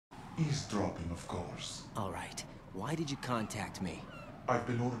Eavesdropping, of course. Alright, why did you contact me? I've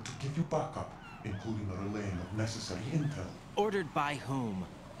been ordered to give you backup, including the relaying of necessary intel. Ordered by whom?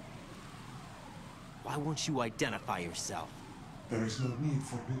 Why won't you identify yourself? There is no need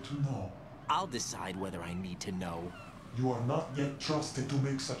for you to know. I'll decide whether I need to know. You are not yet trusted to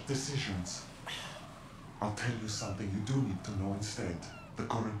make such decisions. I'll tell you something you do need to know instead. The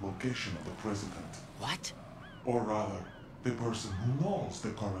current location of the president. What? Or rather, the person who knows the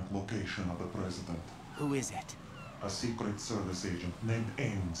current location of the president. Who is it? A Secret Service agent named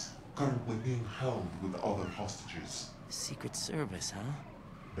Ames, currently being held with other hostages. Secret Service, huh?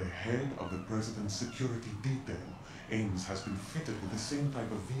 The head of the president's security detail, Ames, has been fitted with the same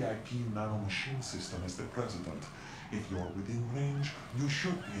type of VIP nanomachine system as the president. If you're within range, you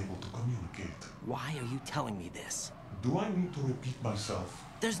should be able to communicate. Why are you telling me this? Do I need to repeat myself?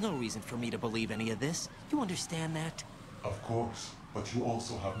 There's no reason for me to believe any of this. You understand that? Of course, but you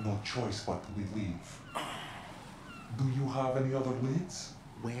also have no choice but to believe. Do you have any other leads?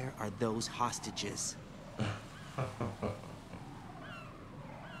 Where are those hostages?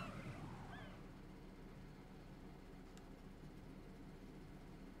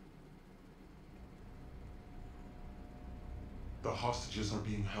 The hostages are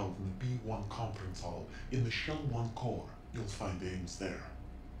being held in the B1 conference hall in the Shell 1 core. You'll find Ames there.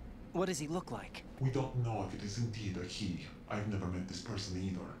 What does he look like? We don't know if it is indeed a he. I've never met this person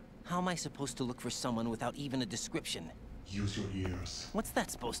either. How am I supposed to look for someone without even a description? Use your ears. What's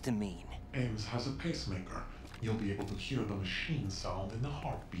that supposed to mean? Ames has a pacemaker. You'll be able to hear the machine sound in the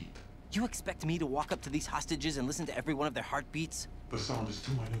heartbeat. You expect me to walk up to these hostages and listen to every one of their heartbeats? The sound is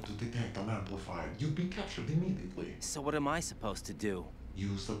too minute to detect and amplify. You'd be captured immediately. So what am I supposed to do?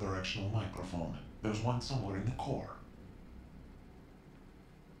 Use the directional microphone. There's one somewhere in the core.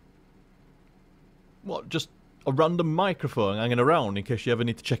 What, just a random microphone hanging around in case you ever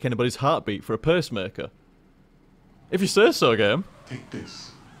need to check anybody's heartbeat for a pacemaker? If you say so, game. Take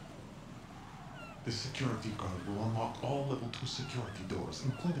this. The security guard will unlock all level 2 security doors,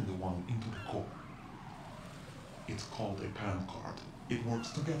 including the one into the core. It's called a PAN card. It works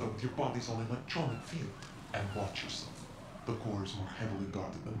together with your body's own electronic field. And watch yourself. The core is more heavily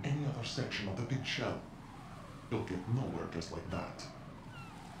guarded than any other section of the big shell. You'll get nowhere just like that.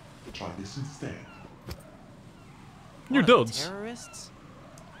 Try this instead. You What, are they duds. terrorists?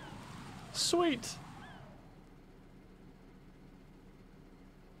 Sweet.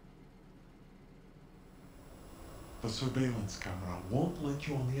 The surveillance camera won't let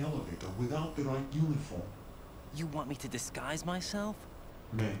you on the elevator without the right uniform. You want me to disguise myself?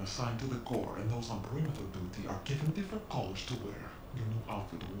 Men assigned to the core and those on perimeter duty are given different colors to wear. Your new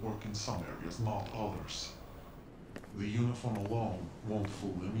outfit will work in some areas, not others. The uniform alone won't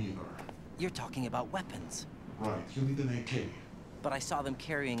fool them either. You're talking about weapons. Right, you need an AK. But I saw them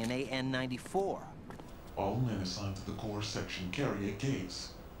carrying an AN-94. All men assigned to the core section carry AKs.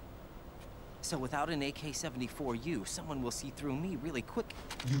 So without an AK-74U, someone will see through me really quick.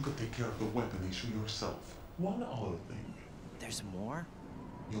 You could take care of the weapon issue yourself. One other thing. There's more?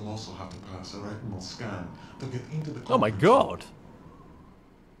 You'll also have to pass a retinal scan to get into the Oh my conference hall. god.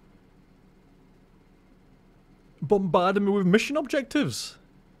 Bombarding me with mission objectives.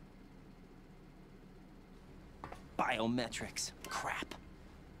 Biometrics. Crap.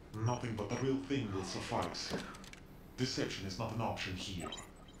 Nothing but the real thing will suffice. Deception is not an option here.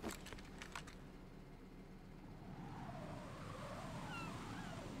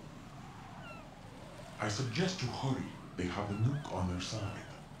 I suggest you hurry. They have a nuke on their side.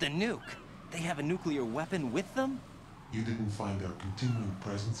 The nuke? They have a nuclear weapon with them? You didn't find their continuing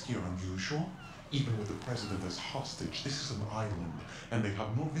presence here unusual? Even with the president as hostage, this is an island, and they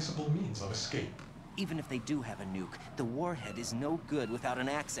have no visible means of escape. Even if they do have a nuke, the warhead is no good without an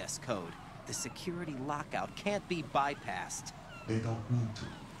access code. The security lockout can't be bypassed. They don't need to.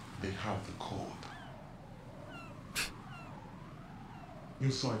 They have the code. You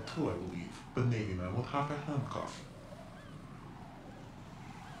saw it too, I believe. The Navy man with half a handcuff.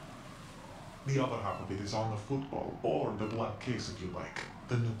 The other half of it is on the football, or the black case if you like.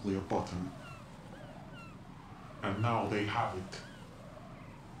 The nuclear button. And now they have it.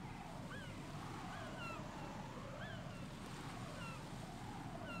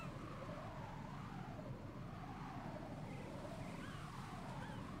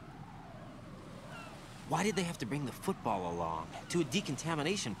 Why did they have to bring the football along? To a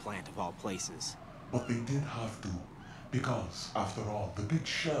decontamination plant of all places. But they did have to. Because, after all, the big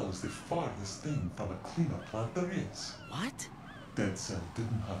shell is the farthest thing from a cleanup plant there is. What? Dead Cell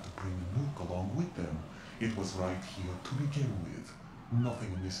didn't have to bring a nuke along with them. It was right here to begin with.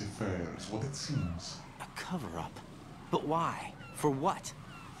 Nothing in this affair is what it seems. A cover-up? But why? For what?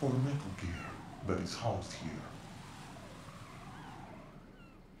 for the Metal Gear that is housed here.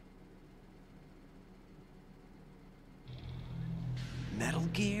 Metal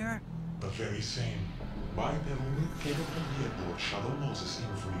Gear? The very same. Bipedal capable airport Shadow Moses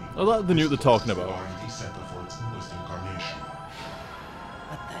Infantry. Oh, that's the nuke they're talking about. R&D center for its newest incarnation.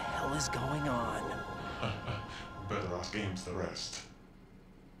 What the hell is going on? Better ask Ames the rest.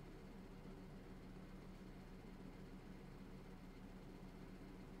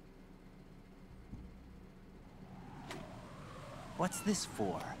 What's this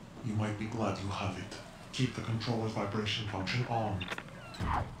for? You might be glad you have it. Keep the controller's vibration function on.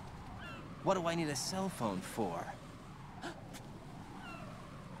 What do I need a cell phone for?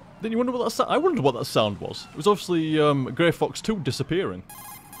 Then you wonder what that I wondered what that sound was. It was obviously Grey Fox 2 disappearing.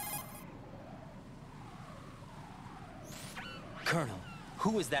 Colonel,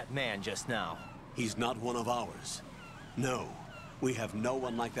 who was that man just now? He's not one of ours. No, we have no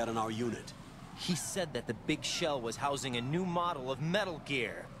one like that in our unit. He said that the big shell was housing a new model of Metal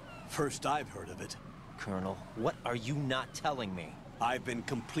Gear. First I've heard of it. Colonel, what are you not telling me? I've been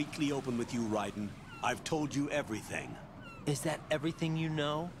completely open with you, Raiden. I've told you everything. Is that everything you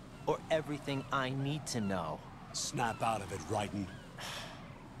know? Or everything I need to know? Snap out of it, Raiden.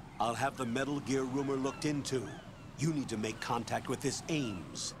 I'll have the Metal Gear rumor looked into. You need to make contact with this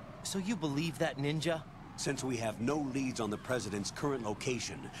Ames. So you believe that ninja? Since we have no leads on the President's current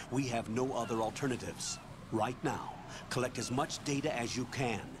location, we have no other alternatives. Right now, collect as much data as you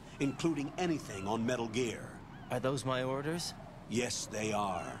can, including anything on Metal Gear. Are those my orders? Yes, they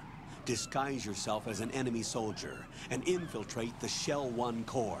are. Disguise yourself as an enemy soldier and infiltrate the Shell 1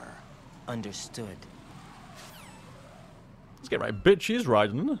 core. Understood. Let's get right, bitch. He's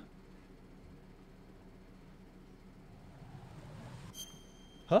riding.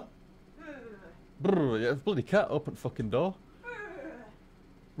 Huh? Brr, yeah, bloody cat, open fucking door.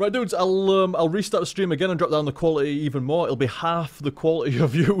 Right, dudes, I'll restart the stream again and drop down the quality even more. It'll be half the quality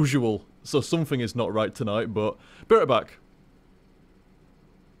of usual. So something is not right tonight, but be right back.